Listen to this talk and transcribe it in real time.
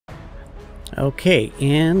Okay,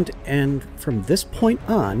 and from this point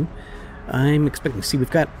on, I'm expecting to see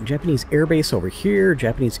we've got Japanese airbase over here,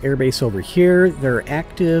 Japanese airbase over here. They're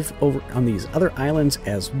active over on these other islands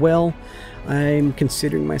as well. I'm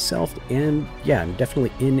considering myself, and yeah, I'm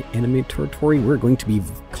definitely in enemy territory. We're going to be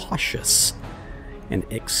cautious and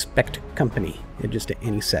expect company just at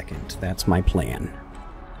any second. That's my plan.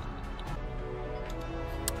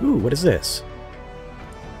 Ooh, what is this?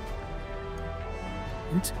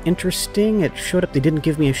 It's interesting. It showed up. They didn't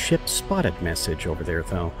give me a ship spotted message over there,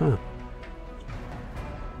 though. Huh.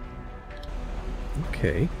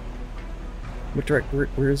 Okay. What direct?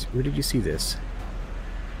 Where did you see this?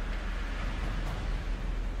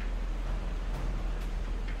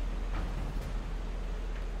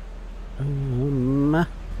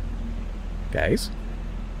 Guys,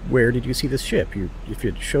 where did you see this ship? If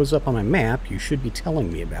it shows up on my map, you should be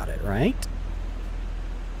telling me about it, right?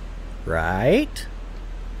 Right?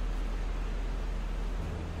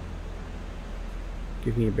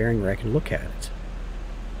 Give me a bearing where I can look at it.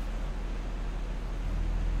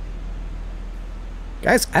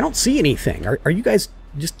 Guys, I don't see anything. Are you guys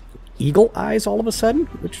just eagle eyes all of a sudden?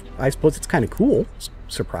 Which I suppose it's kind of cool. It's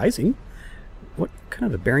surprising. What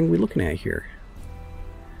kind of a bearing are we looking at here?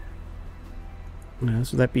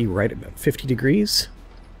 So that'd be right about 50 degrees.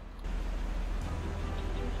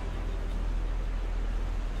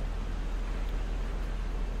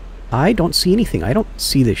 I don't see anything. I don't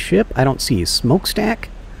see the ship. I don't see a smokestack.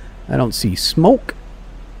 I don't see smoke.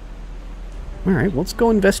 Alright, well, let's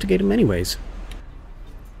go investigate them anyways.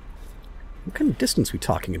 What kind of distance are we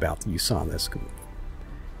talking about that you saw this?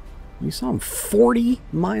 You saw them 40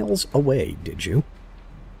 miles away, did you?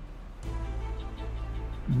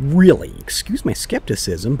 Really? Excuse my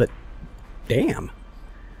skepticism, but damn.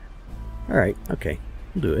 Alright, okay.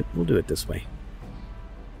 We'll do it. We'll do it this way.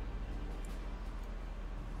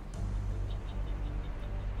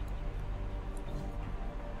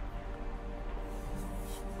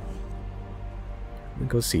 We'll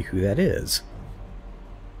go see who that is.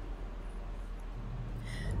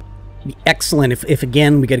 It'd be excellent if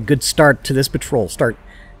again we get a good start to this patrol. Start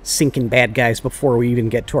sinking bad guys before we even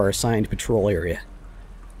get to our assigned patrol area.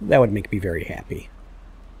 That would make me very happy.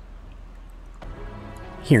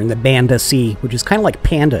 Here in the Banda Sea, which is kind of like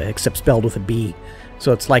panda, except spelled with a B.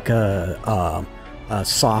 So it's like a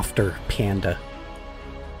softer panda.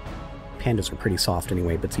 Pandas are pretty soft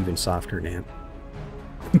anyway, but it's even softer now.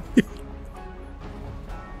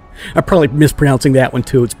 I'm probably mispronouncing that one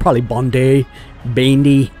too. It's probably Bondi,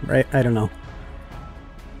 Bandy, right? I don't know.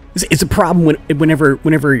 It's a problem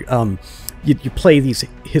whenever you play these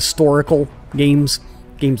historical games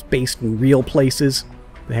based in real places.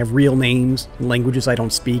 They have real names, languages I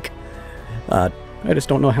don't speak. I just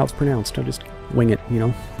don't know how it's pronounced. I just wing it, you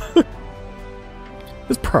know.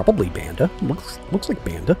 It's probably Banda. Looks like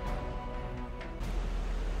Banda.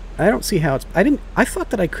 I don't see how it's... I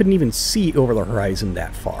thought that I couldn't even see over the horizon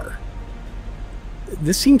that far.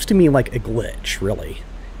 This seems to me like a glitch, really.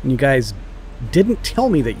 And you guys didn't tell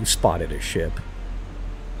me that you spotted a ship.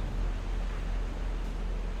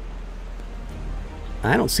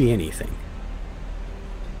 I don't see anything.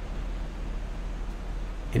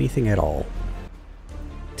 Anything at all.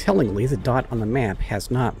 Tellingly, the dot on the map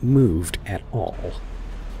has not moved at all.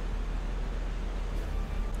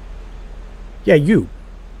 Yeah, you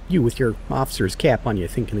with your officer's cap on you,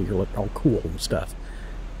 thinking that you're all cool and stuff.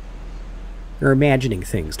 You're imagining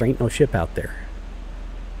things. There ain't no ship out there.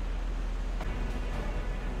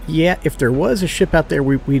 Yeah, if there was a ship out there,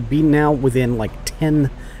 we'd be now within like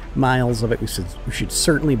 10 miles of it. We should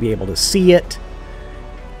certainly be able to see it.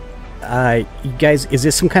 You guys, is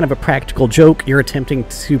this some kind of a practical joke? You're attempting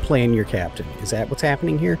to play in your captain. Is that what's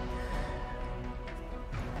happening here?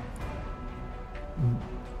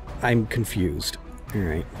 I'm confused.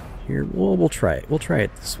 Alright, here, we'll try it. We'll try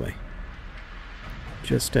it this way.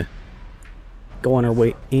 Just to go on our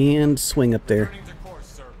way and swing up there.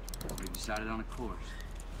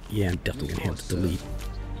 Yeah, I'm definitely going to have to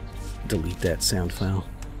delete that sound file.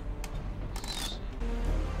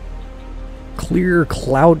 Clear,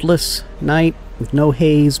 cloudless night with no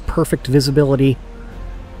haze, perfect visibility.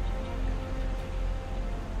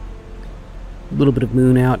 A little bit of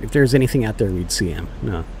moon out. If there's anything out there, we'd see him.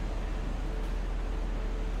 No.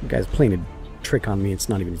 The guy's playing a trick on me. It's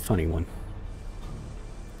not even a funny one.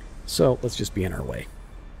 So, let's just be in our way.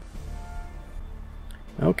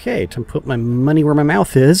 Okay, to put my money where my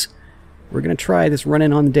mouth is, we're going to try this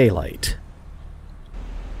run-in on daylight.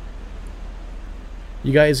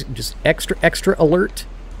 You guys just extra alert,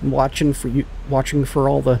 watching for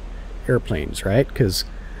all the airplanes, right? Because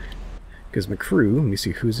my crew, let me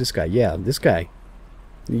see, who's this guy? Yeah, this guy.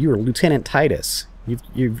 You're Lieutenant Titus.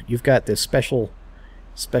 You've got this special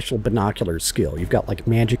binocular skill. You've got like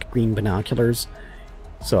magic green binoculars.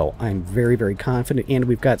 So I'm very, very confident. And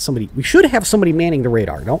we've got somebody. We should have somebody manning the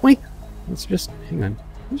radar, don't we? Let's just hang on.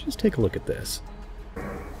 Let's just take a look at this.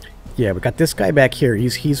 Yeah, we got this guy back here.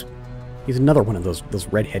 He's another one of those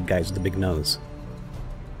redhead guys with the big nose.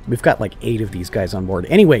 We've got like 8 of these guys on board.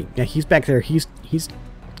 Anyway, yeah, he's back there. He's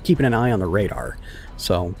keeping an eye on the radar.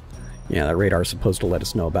 So, yeah, the radar's supposed to let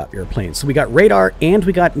us know about airplanes. So we got radar and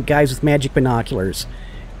we got guys with magic binoculars.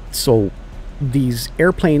 So these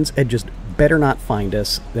airplanes had just better not find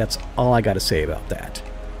us. That's all I got to say about that.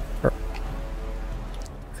 Or,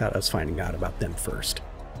 I thought I was finding out about them first.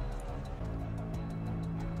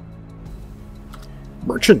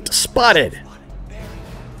 Merchant spotted!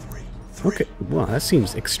 Okay, well, that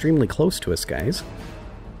seems extremely close to us, guys.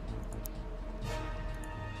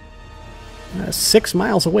 6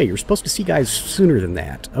 miles away. You're supposed to see guys sooner than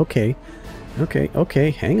that. Okay.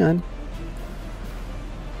 Okay, hang on.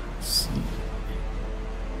 Let's see.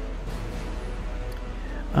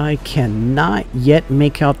 I cannot yet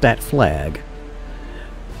make out that flag.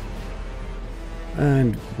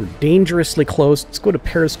 And we're dangerously close. Let's go to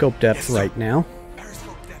periscope depth right now.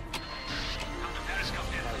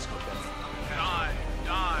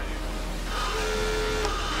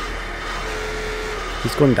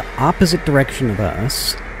 He's going the opposite direction of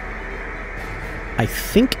us. I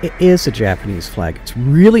think it is a Japanese flag. It's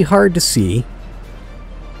really hard to see.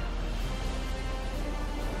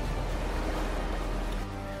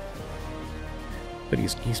 But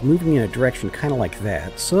he's moving in a direction kind of like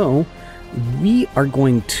that. So we are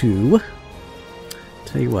going to...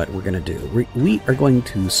 Tell you what we're going to do. We are going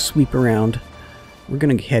to sweep around. We're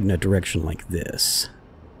going to head in a direction like this.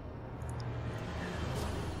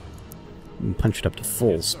 And punch it up to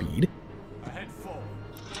full speed.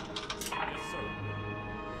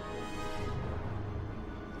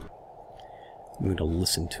 I'm going to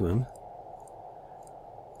listen to him.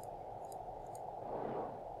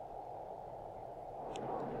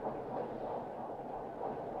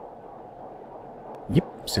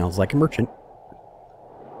 Yep, sounds like a merchant.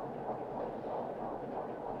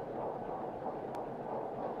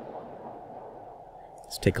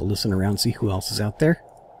 Let's take a listen around, see who else is out there.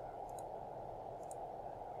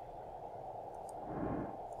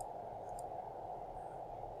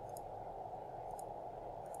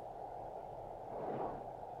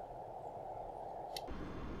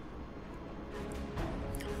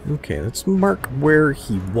 Okay, let's mark where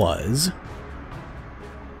he was.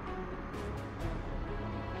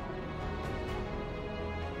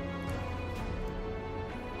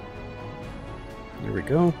 There we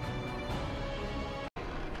go.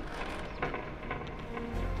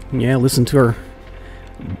 Yeah, listen to our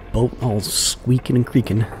boat all squeaking and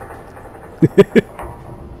creaking.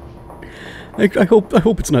 I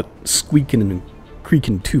hope it's not squeaking and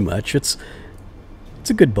creaking too much. It's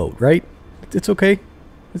a good boat, right? It's okay.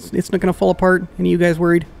 It's not going to fall apart. Any of you guys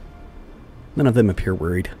worried? None of them appear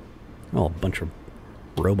worried. Oh, a bunch of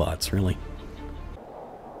robots, really.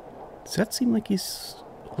 Does that seem like he's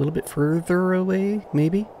a little bit further away,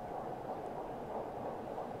 maybe?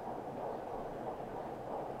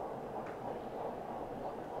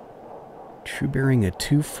 True bearing a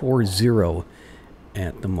 240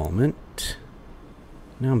 at the moment.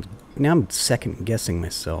 Now I'm second guessing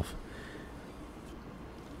myself.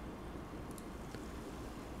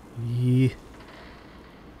 Yeah,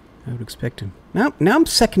 I would expect him. Now I'm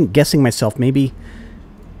second guessing myself. Maybe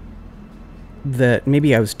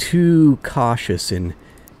I was too cautious in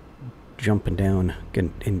jumping down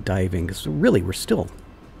and diving. Because really,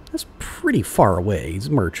 that's pretty far away. He's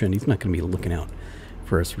a merchant. He's not going to be looking out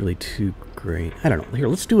for us really too great. I don't know. Here,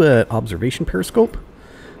 let's do an observation periscope.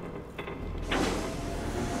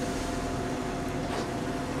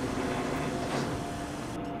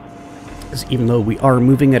 Even though we are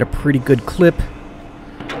moving at a pretty good clip,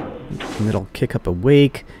 and it'll kick up a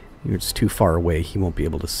wake. It's too far away. He won't be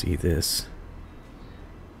able to see this.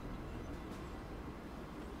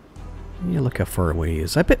 Yeah, look how far away he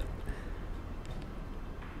is. I bet.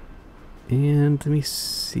 And let me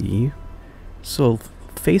see. So,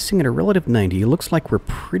 facing at a relative 90, it looks like we're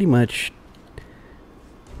pretty much.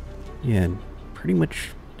 Yeah, pretty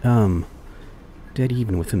much dead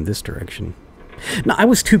even within this direction. No, I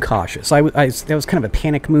was too cautious. That was kind of a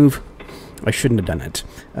panic move. I shouldn't have done it.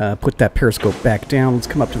 Put that periscope back down. Let's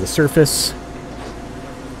come up to the surface.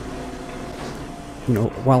 You know,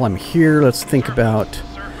 while I'm here, let's think about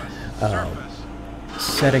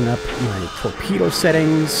setting up my torpedo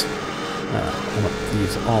settings. I want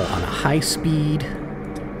these all on a high speed.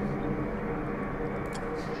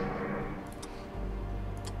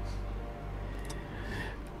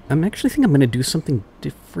 I'm actually thinking I'm going to do something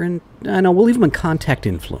different. No, we'll leave them in contact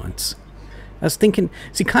influence. I was thinking,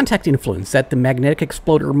 see, contact influence, that the magnetic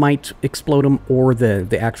exploder might explode them, or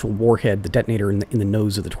the actual warhead, the detonator in the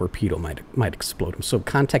nose of the torpedo might explode them. So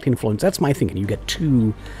contact influence, that's my thinking. You get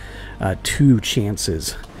two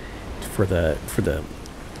chances for the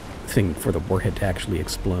warhead to actually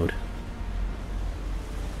explode.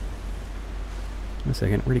 One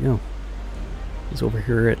second, where'd he go? He's over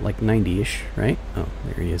here at like 90-ish, right? Oh,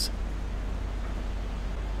 there he is.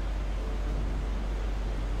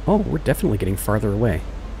 Oh, we're definitely getting farther away.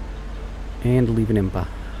 And leaving him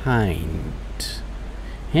behind.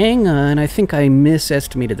 Hang on, I think I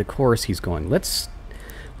misestimated the course he's going. Let's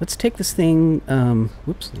take this thing,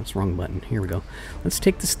 whoops, that's the wrong button. Here we go. Let's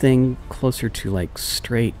take this thing closer to like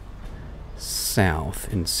straight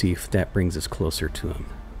south and see if that brings us closer to him.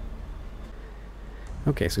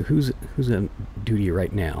 Okay, so who's on duty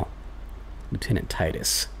right now? Lieutenant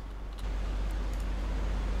Titus.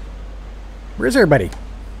 Where's everybody?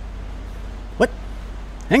 What?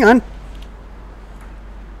 Hang on.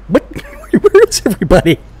 What? Where is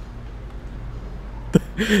everybody?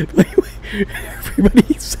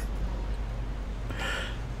 Everybody's...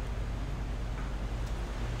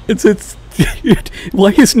 It's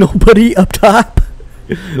why is nobody up top?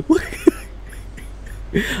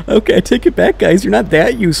 Okay, I take it back, guys. You're not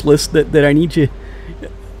that useless that I need you.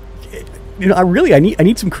 You know, I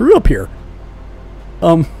need some crew up here.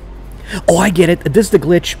 Oh, I get it. This is the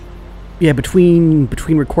glitch. Yeah, between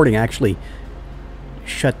recording, I actually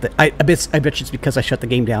shut the. I bet you it's because I shut the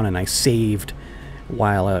game down and I saved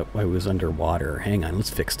while I was underwater. Hang on, let's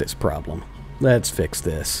fix this problem. Let's fix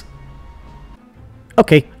this.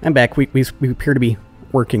 Okay, I'm back. We appear to be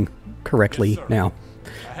working correctly now.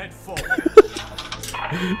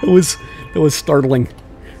 That was startling.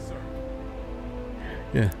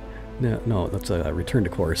 Yeah. No, that's a return to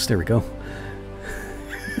course. There we go.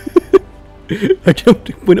 I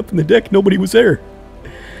went up on the deck, nobody was there.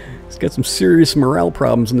 It's got some serious morale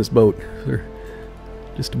problems in this boat. They're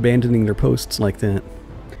just abandoning their posts like that.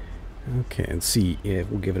 Okay, and see if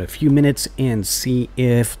we'll give it a few minutes and see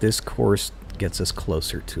if this course gets us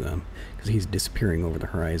closer to him, because he's disappearing over the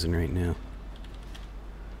horizon right now.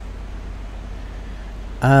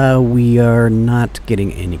 We are not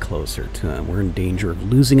getting any closer to him. We're in danger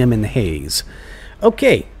of losing him in the haze.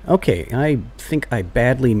 Okay, I think I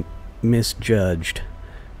badly misjudged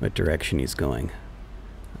what direction he's going.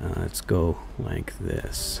 Let's go like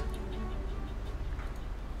this.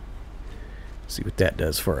 See what that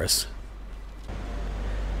does for us.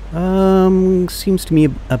 Seems to me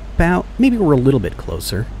about... maybe we're a little bit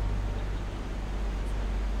closer.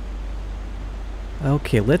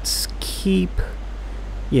 Okay, let's keep...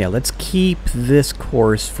 yeah, let's keep this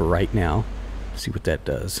course for right now. See what that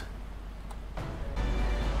does.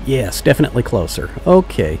 Yes, definitely closer.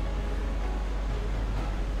 Okay.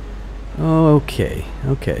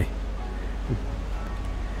 Okay.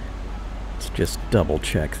 Let's just double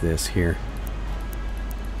check this here.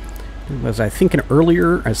 Was I thinking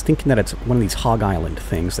earlier? I was thinking that it's one of these Hog Island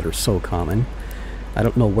things that are so common. I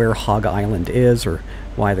don't know where Hog Island is or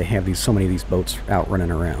why they have so many of these boats out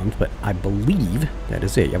running around, but I believe that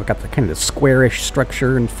is it. I've got the kind of the squarish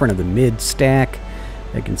structure in front of the mid stack.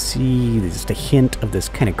 I can see there's just a hint of this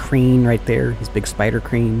kind of crane right there, these big spider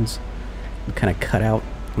cranes, kind of cut out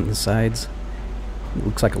on the sides. It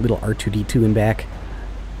looks like a little R2-D2 in back.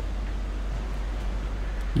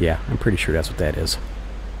 Yeah, I'm pretty sure that's what that is.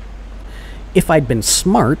 If I'd been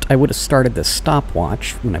smart, I would have started the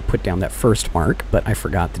stopwatch when I put down that first mark, but I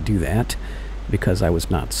forgot to do that because I was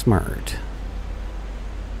not smart.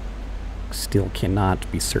 Still cannot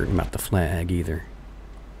be certain about the flag either.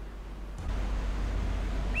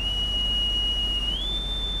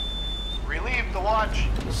 Relieve the watch.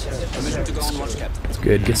 It's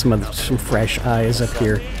good. Get some fresh eyes up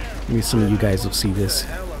here. Maybe some of you guys will see this.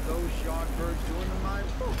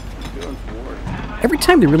 Every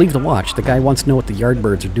time they relieve the watch, the guy wants to know what the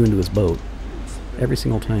Yardbirds are doing to his boat. Every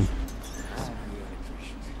single time.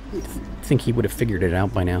 I think he would have figured it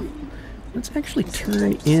out by now. Let's actually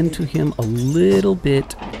turn into him a little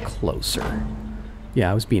bit closer.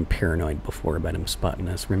 Yeah, I was being paranoid before about him spotting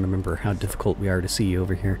us. Remember how difficult we are to see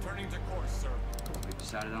over here.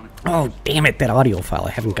 Oh, damn it, that audio file.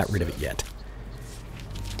 I haven't got rid of it yet.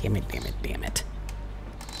 Damn it.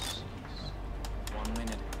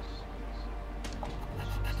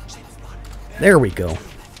 There we go.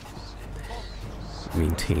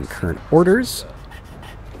 Maintain current orders.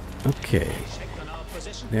 Okay.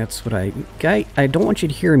 That's what I don't want you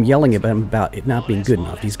to hear him yelling at him about it not being good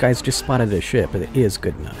enough. These guys just spotted a ship, but it is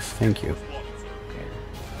good enough. Thank you.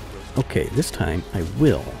 Okay, this time I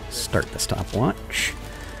will start the stopwatch.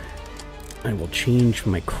 I will change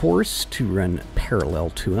my course to run parallel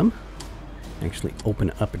to him. Actually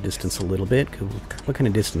open up a distance a little bit. What kind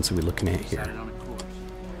of distance are we looking at here?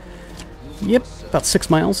 Yep, about 6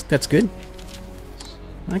 miles. That's good.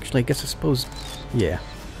 Actually, I suppose, yeah.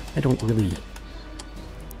 I don't really...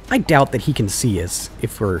 I doubt that he can see us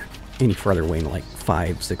if we're any further away than like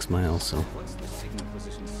 5-6 miles, so...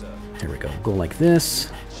 There we go. Go like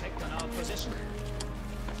this.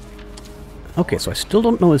 Okay, so I still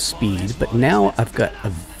don't know his speed, but now I've got a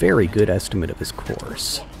very good estimate of his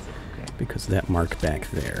course. Because of that mark back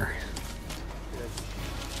there.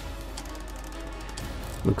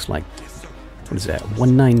 Looks like... What is that?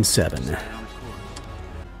 197.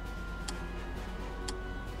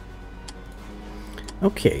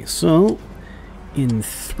 Okay, so... In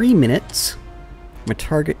 3 minutes, my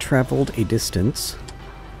target traveled a distance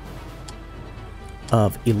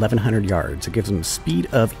of 1,100 yards. It gives him a speed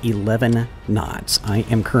of 11 knots. I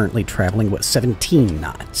am currently traveling, 17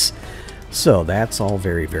 knots. So that's all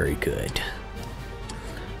very, very good.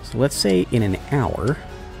 So let's say in an hour,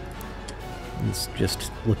 let's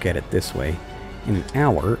just look at it this way. In an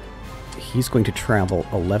hour, he's going to travel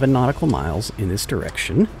 11 nautical miles in this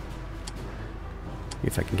direction.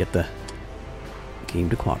 If I can get the game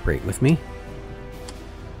to cooperate with me.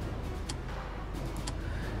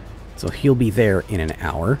 So he'll be there in an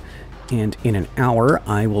hour, and in an hour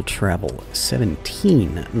I will travel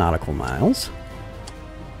 17 nautical miles.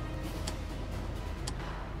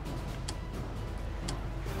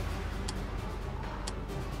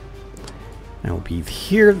 I will be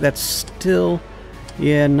here. That's still,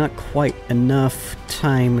 yeah, not quite enough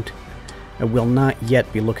time. I will not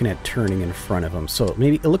yet be looking at turning in front of him. So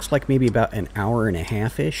maybe it looks like maybe about an hour and a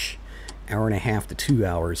half-ish. Hour and a half to 2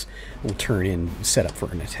 hours will turn in, set up for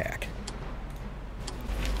an attack.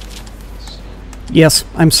 Yes,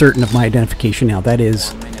 I'm certain of my identification now. That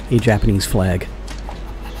is a Japanese flag.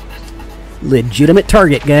 Legitimate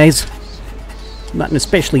target, guys. Not an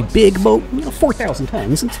especially big boat. 4,000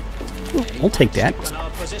 tons. I'll take that.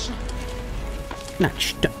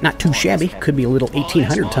 Not too shabby. Could be a little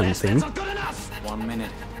 1,800 ton thing. 1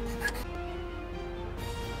 minute.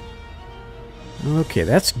 Okay,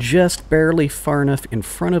 that's just barely far enough in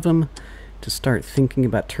front of him to start thinking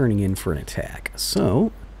about turning in for an attack.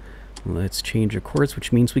 So, let's change our course,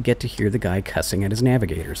 which means we get to hear the guy cussing at his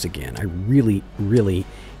navigators again. I really, really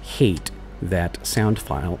hate that sound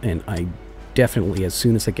file, and I definitely, as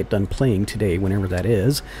soon as I get done playing today, whenever that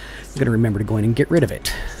is, I'm going to remember to go in and get rid of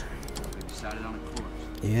it.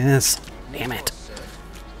 Yes, damn it.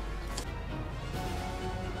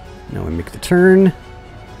 Now we make the turn.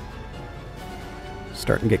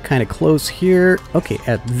 Starting to get kind of close here. Okay,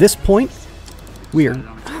 at this point, we are...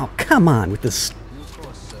 Oh, come on with this...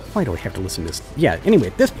 Why do I have to listen to this? Yeah, anyway,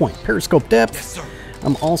 at this point, periscope depth.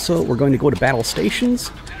 Also, we're going to go to battle stations.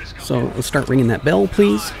 So let's start ringing that bell,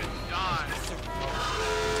 please.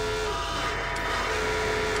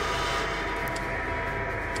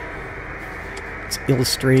 Let's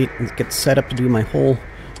illustrate and get set up to do my whole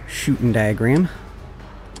shooting diagram.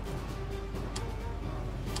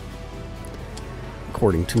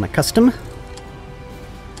 According to my custom.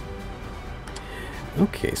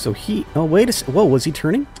 Okay, so he... Oh, wait a second. Whoa, was he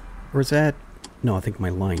turning? Or is that... No, I think my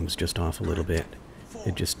line was just off a little bit.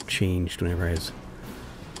 It just changed whenever I was...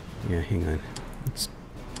 Yeah, hang on. It's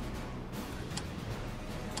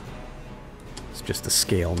just the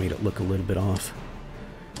scale made it look a little bit off.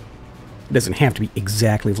 It doesn't have to be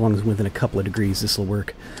exactly, as long as within a couple of degrees this will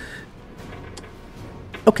work.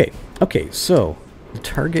 Okay, so... The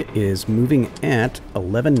target is moving at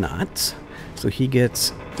 11 knots, so he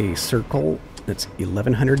gets a circle that's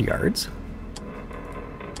 1,100 yards.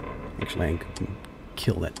 Actually, I can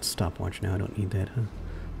kill that stopwatch now. I don't need that, huh?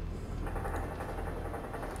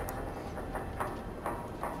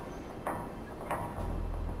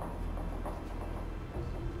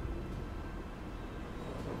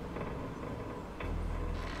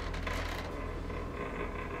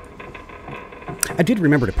 I did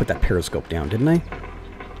remember to put that periscope down, didn't I?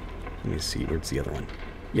 Let me see, where's the other one?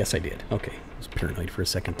 Yes, I did. Okay, I was paranoid for a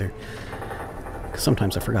second there.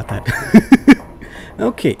 Sometimes I forgot that.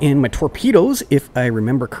 Okay, and my torpedoes, if I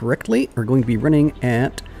remember correctly, are going to be running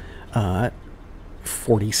at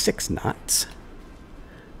 46 knots.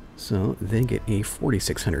 So they get a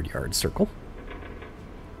 4,600 yard circle.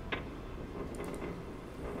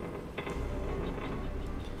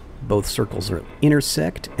 Both circles will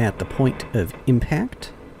intersect at the point of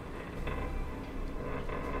impact.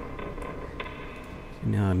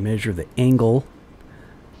 Now I measure the angle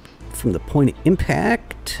from the point of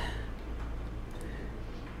impact.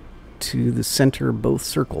 to the center of both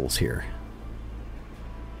circles here.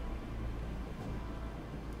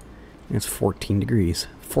 It's 14 degrees.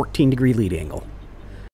 14 degree lead angle.